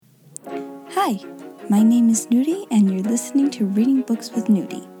Hi, my name is Nudi and you're listening to Reading Books with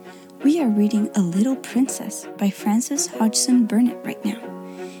Nudi. We are reading A Little Princess by Frances Hodgson Burnett right now.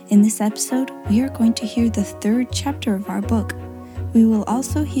 In this episode, we are going to hear the third chapter of our book. We will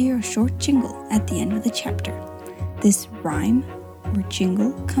also hear a short jingle at the end of the chapter. This rhyme or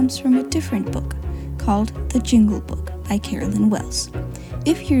jingle comes from a different book called The Jingle Book by Carolyn Wells.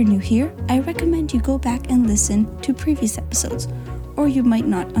 If you're new here, I recommend you go back and listen to previous episodes, or you might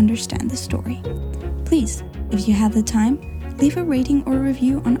not understand the story. Please, if you have the time, leave a rating or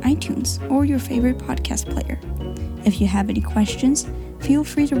review on iTunes or your favorite podcast player. If you have any questions, feel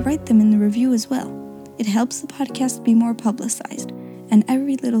free to write them in the review as well. It helps the podcast be more publicized, and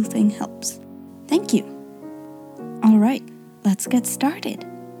every little thing helps. Thank you. All right, let's get started.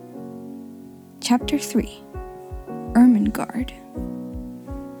 Chapter 3, Ermengarde.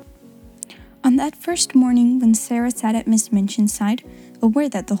 On that first morning when Sarah sat at Miss Minchin's side, aware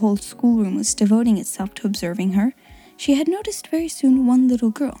that the whole schoolroom was devoting itself to observing her, she had noticed very soon one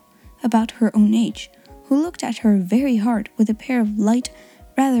little girl, about her own age, who looked at her very hard with a pair of light,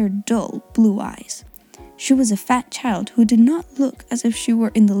 rather dull blue eyes. She was a fat child who did not look as if she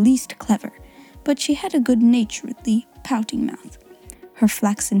were in the least clever, but she had a good-naturedly pouting mouth. Her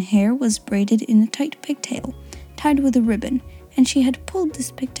flaxen hair was braided in a tight pigtail, tied with a ribbon, and she had pulled this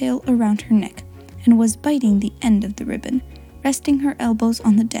pigtail around her neck, and was biting the end of the ribbon, resting her elbows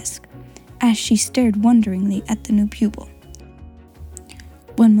on the desk, as she stared wonderingly at the new pupil.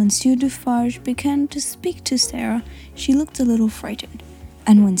 When Monsieur Defarge began to speak to Sarah, she looked a little frightened,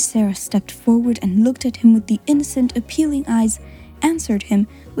 and when Sarah stepped forward and looked at him with the innocent, appealing eyes, answered him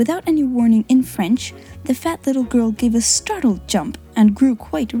without any warning in French, the fat little girl gave a startled jump and grew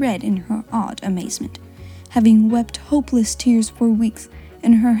quite red in her odd amazement. Having wept hopeless tears for weeks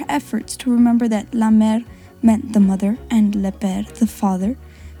in her efforts to remember that la mère meant the mother and le père the father,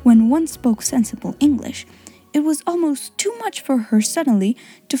 when one spoke sensible English, it was almost too much for her suddenly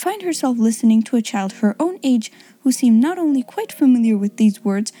to find herself listening to a child her own age who seemed not only quite familiar with these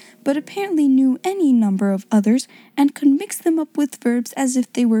words, but apparently knew any number of others and could mix them up with verbs as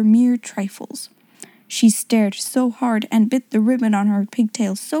if they were mere trifles. She stared so hard and bit the ribbon on her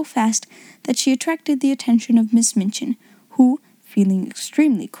pigtail so fast that she attracted the attention of Miss Minchin, who, feeling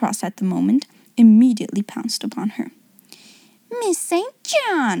extremely cross at the moment, immediately pounced upon her. "Miss St.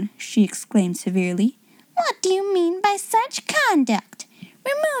 John!" she exclaimed severely. "What do you mean by such conduct?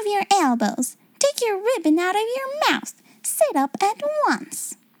 Remove your elbows. Take your ribbon out of your mouth. Sit up at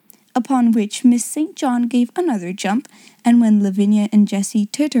once." Upon which Miss St. John gave another jump, and when Lavinia and Jessie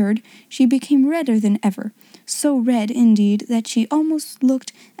tittered, she became redder than ever, so red indeed that she almost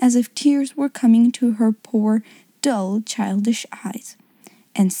looked as if tears were coming to her poor, dull, childish eyes.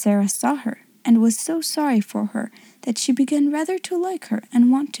 And Sarah saw her, and was so sorry for her that she began rather to like her and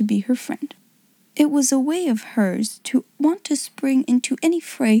want to be her friend. It was a way of hers to want to spring into any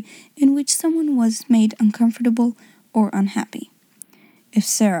fray in which someone was made uncomfortable or unhappy. "If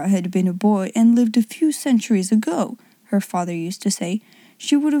Sarah had been a boy and lived a few centuries ago," her father used to say,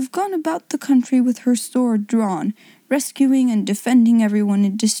 "she would have gone about the country with her sword drawn, rescuing and defending everyone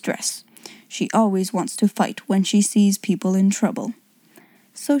in distress. She always wants to fight when she sees people in trouble."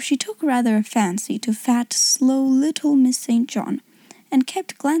 So she took rather a fancy to fat, slow little Miss St. John, and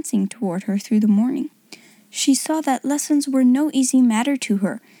kept glancing toward her through the morning. She saw that lessons were no easy matter to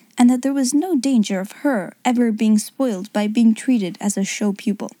her, and that there was no danger of her ever being spoiled by being treated as a show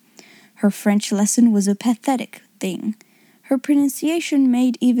pupil. Her French lesson was a pathetic thing. Her pronunciation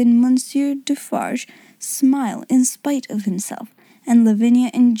made even Monsieur Defarge smile in spite of himself, and Lavinia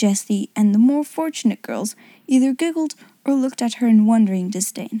and Jessie and the more fortunate girls either giggled or looked at her in wondering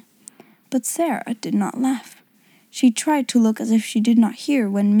disdain. But Sarah did not laugh. She tried to look as if she did not hear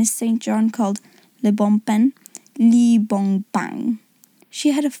when Miss St. John called le bon pain, li bon pain.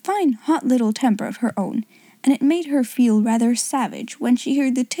 She had a fine, hot little temper of her own, and it made her feel rather savage when she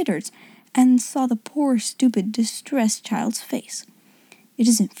heard the titters and saw the poor, stupid, distressed child's face. "It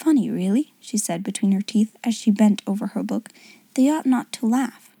isn't funny, really," she said between her teeth as she bent over her book. "They ought not to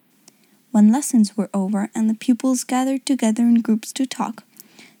laugh." When lessons were over and the pupils gathered together in groups to talk,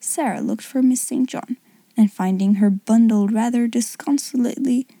 Sarah looked for Miss St. John, and finding her bundled rather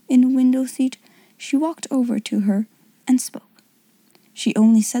disconsolately in a window seat, she walked over to her and spoke. She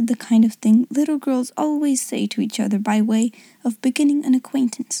only said the kind of thing little girls always say to each other by way of beginning an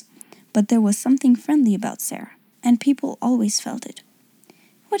acquaintance, but there was something friendly about Sarah, and people always felt it.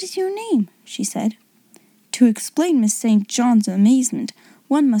 "What is your name?" she said. To explain Miss St. John's amazement,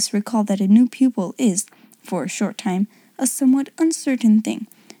 one must recall that a new pupil is, for a short time, a somewhat uncertain thing,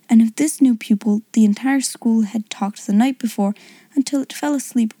 and of this new pupil the entire school had talked the night before until it fell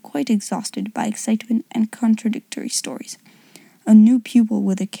asleep quite exhausted by excitement and contradictory stories. A new pupil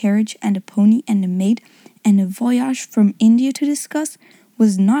with a carriage and a pony and a maid and a voyage from India to discuss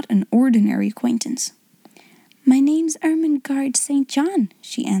was not an ordinary acquaintance. "My name's Ermengarde St. John,"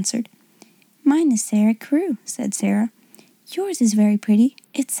 she answered. "Mine is Sarah Carew," said Sarah. "Yours is very pretty.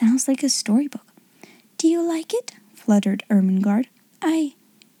 It sounds like a storybook." "Do you like it?" fluttered Ermengarde. I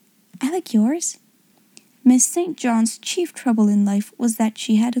like yours." Miss St. John's chief trouble in life was that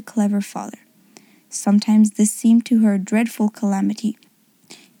she had a clever father. Sometimes this seemed to her a dreadful calamity.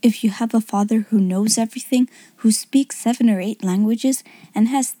 If you have a father who knows everything, who speaks 7 or 8 languages, and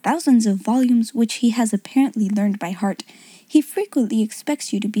has thousands of volumes which he has apparently learned by heart, he frequently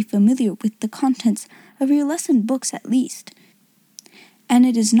expects you to be familiar with the contents of your lesson books at least. And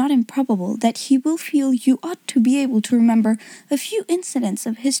it is not improbable that he will feel you ought to be able to remember a few incidents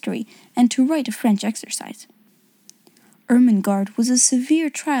of history and to write a French exercise. Ermengarde was a severe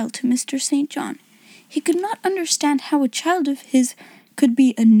trial to Mr. St. John. He could not understand how a child of his could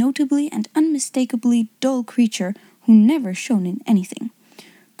be a notably and unmistakably dull creature who never shone in anything.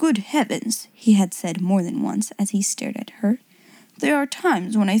 "Good heavens," he had said more than once as he stared at her, "there are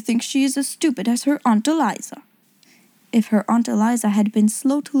times when I think she is as stupid as her Aunt Eliza." If her Aunt Eliza had been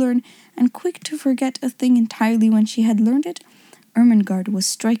slow to learn and quick to forget a thing entirely when she had learned it, Ermengarde was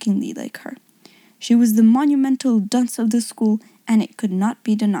strikingly like her. She was the monumental dunce of the school, and it could not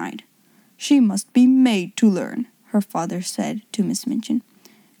be denied. "She must be made to learn," her father said to Miss Minchin.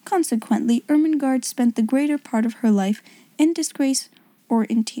 Consequently, Ermengarde spent the greater part of her life in disgrace or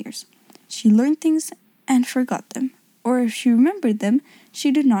in tears. She learned things and forgot them, or if she remembered them, she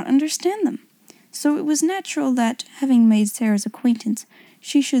did not understand them. So it was natural that, having made Sarah's acquaintance,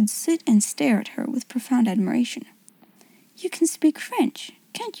 she should sit and stare at her with profound admiration. "You can speak French,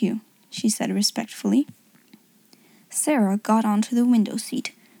 can't you?" she said respectfully. Sarah got onto the window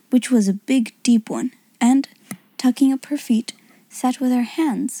seat, which was a big, deep one, and, tucking up her feet, sat with her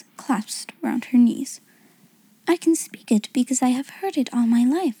hands clasped round her knees. "I can speak it because I have heard it all my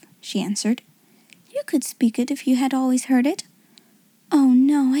life," she answered. "You could speak it if you had always heard it." "Oh,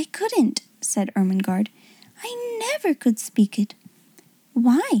 no, I couldn't," said Ermengarde. "I never could speak it."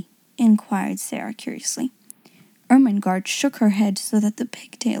 "Why?" inquired Sarah curiously. Ermengarde shook her head so that the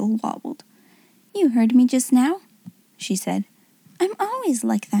pigtail wobbled. "You heard me just now," she said. "I'm always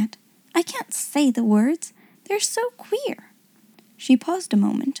like that. I can't say the words. They're so queer." She paused a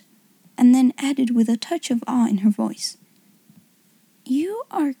moment, and then added with a touch of awe in her voice, "You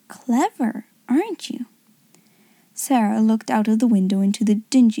are clever, aren't you?" Sarah looked out of the window into the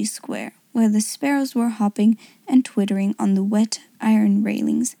dingy square, where the sparrows were hopping and twittering on the wet iron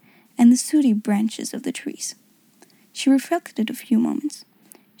railings and the sooty branches of the trees. She reflected a few moments.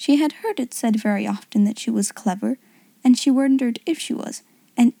 She had heard it said very often that she was clever, and she wondered if she was,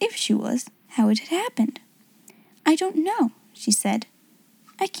 and if she was, how it had happened. "I don't know," she said.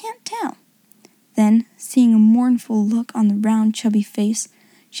 "I can't tell." Then, seeing a mournful look on the round, chubby face,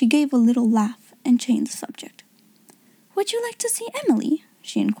 she gave a little laugh and changed the subject. "Would you like to see Emily?"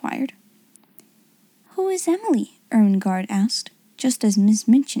 she inquired. "Who is Emily?" Ermengarde asked, just as Miss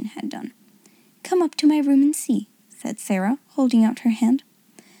Minchin had done. "Come up to my room and see," said Sarah, holding out her hand.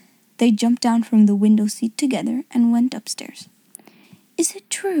 They jumped down from the window seat together and went upstairs. "Is it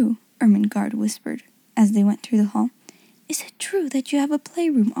true," Ermengarde whispered, as they went through the hall, "is it true that you have a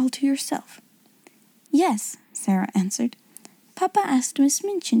playroom all to yourself?" "Yes," Sarah answered. "Papa asked Miss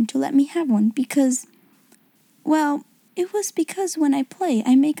Minchin to let me have one because, well, it was because when I play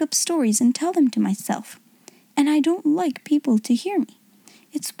I make up stories and tell them to myself, and I don't like people to hear me.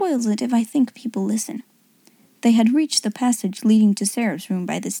 It spoils it if I think people listen." They had reached the passage leading to Sarah's room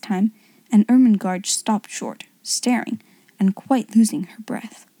by this time, and Ermengarde stopped short, staring, and quite losing her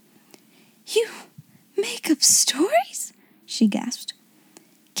breath. "You make up stories?" she gasped.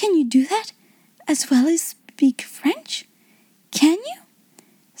 "Can you do that, as well as speak French? Can you?"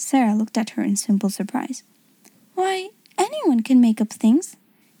 Sarah looked at her in simple surprise. "Why, anyone can make up things.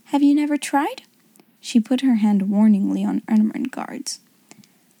 Have you never tried?" She put her hand warningly on Ermengarde's.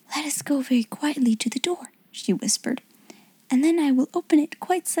 "Let us go very quietly to the door," she whispered, "and then I will open it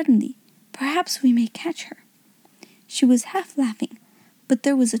quite suddenly. Perhaps we may catch her." She was half laughing, but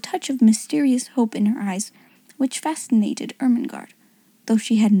there was a touch of mysterious hope in her eyes which fascinated Ermengarde, though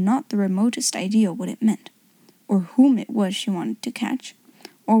she had not the remotest idea what it meant, or whom it was she wanted to catch,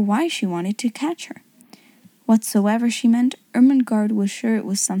 or why she wanted to catch her. Whatsoever she meant, Ermengarde was sure it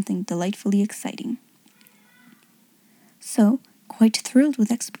was something delightfully exciting. So, quite thrilled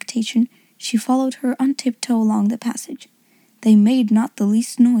with expectation, she followed her on tiptoe along the passage. They made not the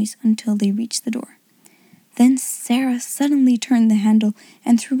least noise until they reached the door. Then Sarah suddenly turned the handle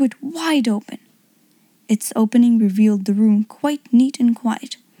and threw it wide open. Its opening revealed the room quite neat and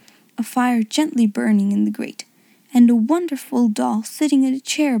quiet, a fire gently burning in the grate, and a wonderful doll sitting in a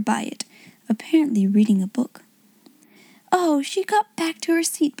chair by it, apparently reading a book. "Oh, she got back to her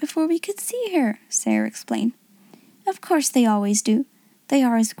seat before we could see her," Sarah explained. "Of course they always do. They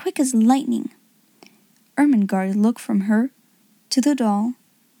are as quick as lightning." Ermengarde looked from her to the doll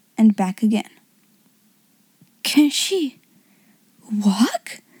and back again. "Can she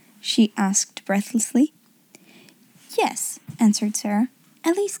walk?" she asked breathlessly. "Yes," answered Sarah.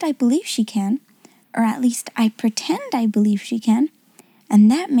 "At least I believe she can. Or at least I pretend I believe she can.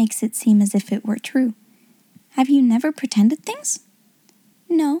 And that makes it seem as if it were true. Have you never pretended things?"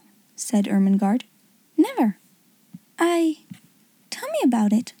 "No," said Ermengarde. "Never." Tell me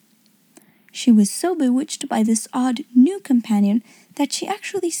about it." She was so bewitched by this odd new companion that she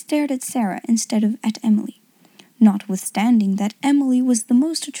actually stared at Sarah instead of at Emily, notwithstanding that Emily was the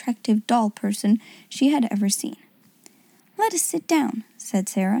most attractive doll person she had ever seen. "Let us sit down," said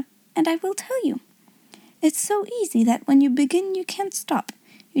Sarah, "and I will tell you. It's so easy that when you begin you can't stop.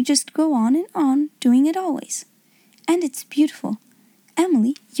 You just go on and on, doing it always. And it's beautiful.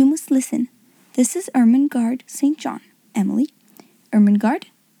 Emily, you must listen. This is Ermengarde St. John. Emily. Ermengarde,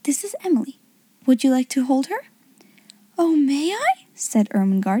 this is Emily. Would you like to hold her?" "Oh, may I?" said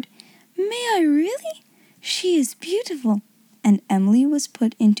Ermengarde. "May I really? She is beautiful." And Emily was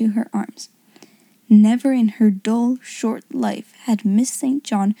put into her arms. Never in her dull, short life had Miss St.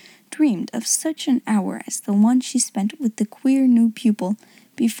 John dreamed of such an hour as the one she spent with the queer new pupil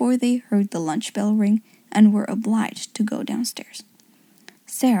before they heard the lunch bell ring and were obliged to go downstairs.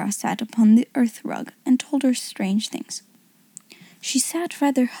 Sarah sat upon the earth rug and told her strange things. She sat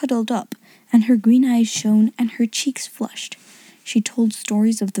rather huddled up, and her green eyes shone and her cheeks flushed. She told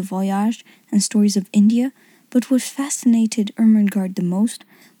stories of the voyage and stories of India, but what fascinated Ermengarde the most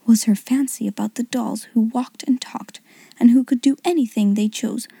was her fancy about the dolls who walked and talked, and who could do anything they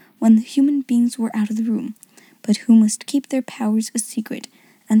chose when the human beings were out of the room, but who must keep their powers a secret,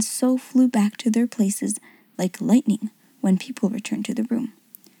 and so flew back to their places like lightning when people returned to the room.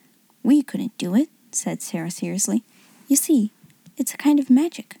 "We couldn't do it," said Sarah seriously. "You see, it's a kind of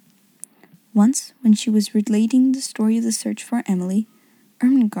magic." Once, when she was relating the story of the search for Emily,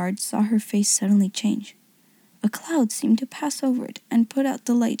 Ermengarde saw her face suddenly change. A cloud seemed to pass over it and put out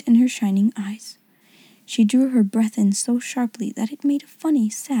the light in her shining eyes. She drew her breath in so sharply that it made a funny,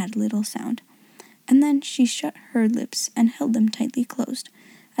 sad little sound, and then she shut her lips and held them tightly closed,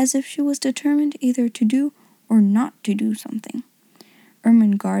 as if she was determined either to do or not to do something.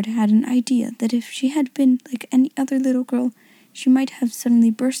 Ermengarde had an idea that if she had been like any other little girl, she might have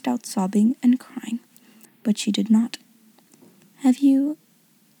suddenly burst out sobbing and crying, but she did not. "Have you,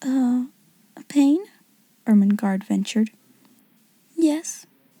 a pain?" Ermengarde ventured. "Yes,"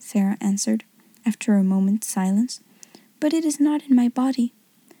 Sarah answered, after a moment's silence, "but it is not in my body."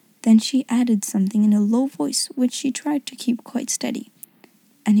 Then she added something in a low voice which she tried to keep quite steady,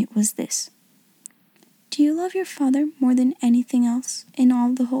 and it was this: "Do you love your father more than anything else in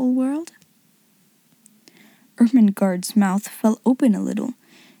all the whole world?" Ermengarde's mouth fell open a little.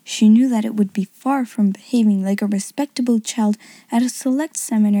 She knew that it would be far from behaving like a respectable child at a select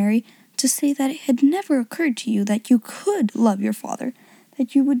seminary to say that it had never occurred to you that you could love your father,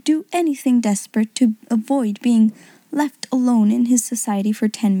 that you would do anything desperate to avoid being left alone in his society for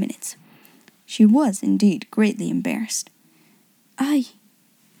 10 minutes. She was, indeed, greatly embarrassed. I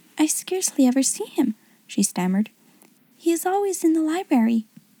scarcely ever see him," she stammered. "He is always in the library,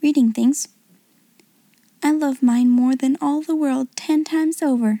 reading things." "I love mine more than all the world 10 times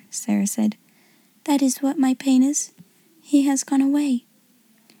over," Sarah said. "That is what my pain is. He has gone away."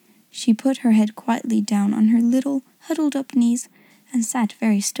 She put her head quietly down on her little, huddled-up knees and sat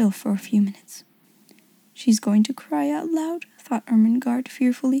very still for a few minutes. "She's going to cry out loud," thought Ermengarde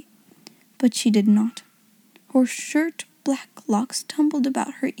fearfully. But she did not. Her short black locks tumbled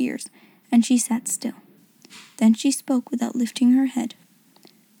about her ears, and she sat still. Then she spoke without lifting her head.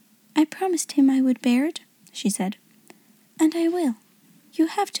 "I promised him I would bear it," she said. "And I will. You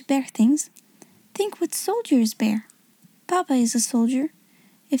have to bear things. Think what soldiers bear. Papa is a soldier.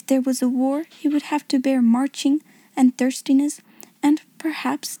 If there was a war, he would have to bear marching and thirstiness and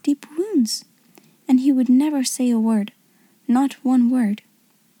perhaps deep wounds. And he would never say a word, not one word."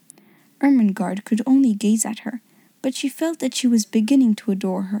 Ermengarde could only gaze at her, but she felt that she was beginning to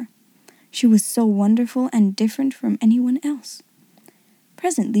adore her. She was so wonderful and different from anyone else.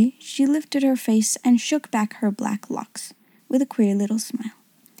 Presently, she lifted her face and shook back her black locks, with a queer little smile.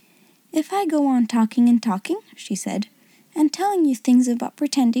 "If I go on talking and talking," she said, "and telling you things about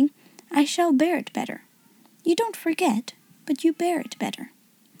pretending, I shall bear it better. You don't forget, but you bear it better."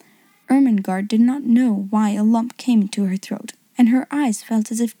 Ermengarde did not know why a lump came into her throat, and her eyes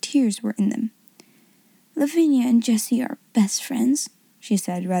felt as if tears were in them. "Lavinia and Jessie are best friends," she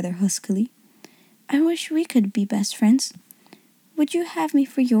said rather huskily. "I wish we could be best friends. Would you have me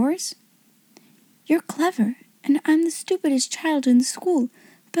for yours? You're clever, and I'm the stupidest child in the school,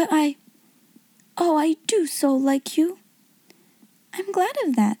 but I do so like you." "I'm glad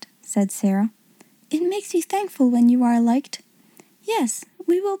of that," said Sarah. "It makes you thankful when you are liked. Yes,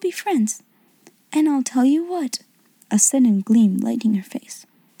 we will be friends. And I'll tell you what," a sudden gleam lighting her face,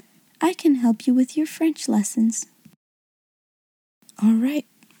 "I can help you with your French lessons." All right,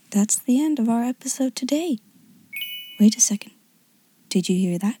 that's the end of our episode today. Wait a second. Did you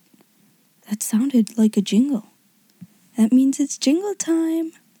hear that? That sounded like a jingle. That means it's jingle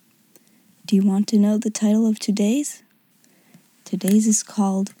time. Do you want to know the title of today's? Today's is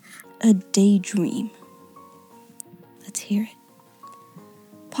called A Daydream. Let's hear it.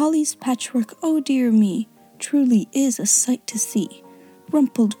 Polly's patchwork, oh dear me, truly is a sight to see.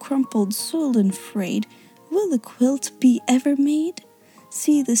 Rumpled, crumpled, soiled and frayed, will the quilt be ever made?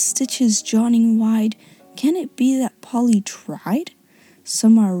 See the stitches yawning wide, can it be that Polly tried?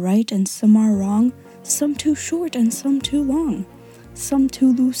 Some are right and some are wrong, some too short and some too long, some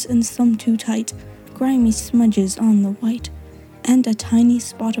too loose and some too tight, grimy smudges on the white, and a tiny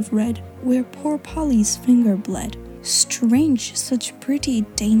spot of red where poor Polly's finger bled. Strange, such pretty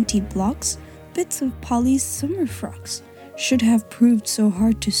dainty blocks, bits of Polly's summer frocks, should have proved so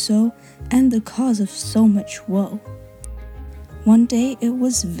hard to sew, and the cause of so much woe. One day it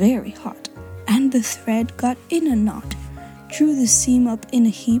was very hot, and the thread got in a knot, drew the seam up in a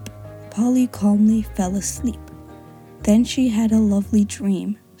heap, Polly calmly fell asleep. Then she had a lovely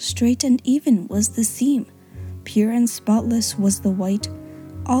dream, straight and even was the seam, pure and spotless was the white,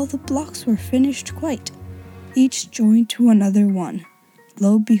 all the blocks were finished quite, each joined to another one.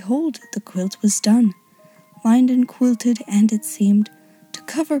 Lo, behold, the quilt was done, lined and quilted, and it seemed to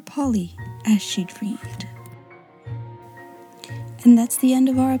cover Polly as she dreamed. And that's the end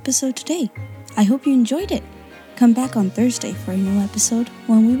of our episode today. I hope you enjoyed it. Come back on Thursday for a new episode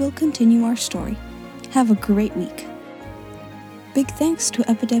when we will continue our story. Have a great week. Big thanks to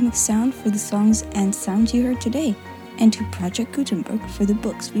Epidemic Sound for the songs and sounds you heard today, and to Project Gutenberg for the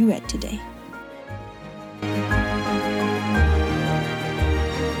books we read today.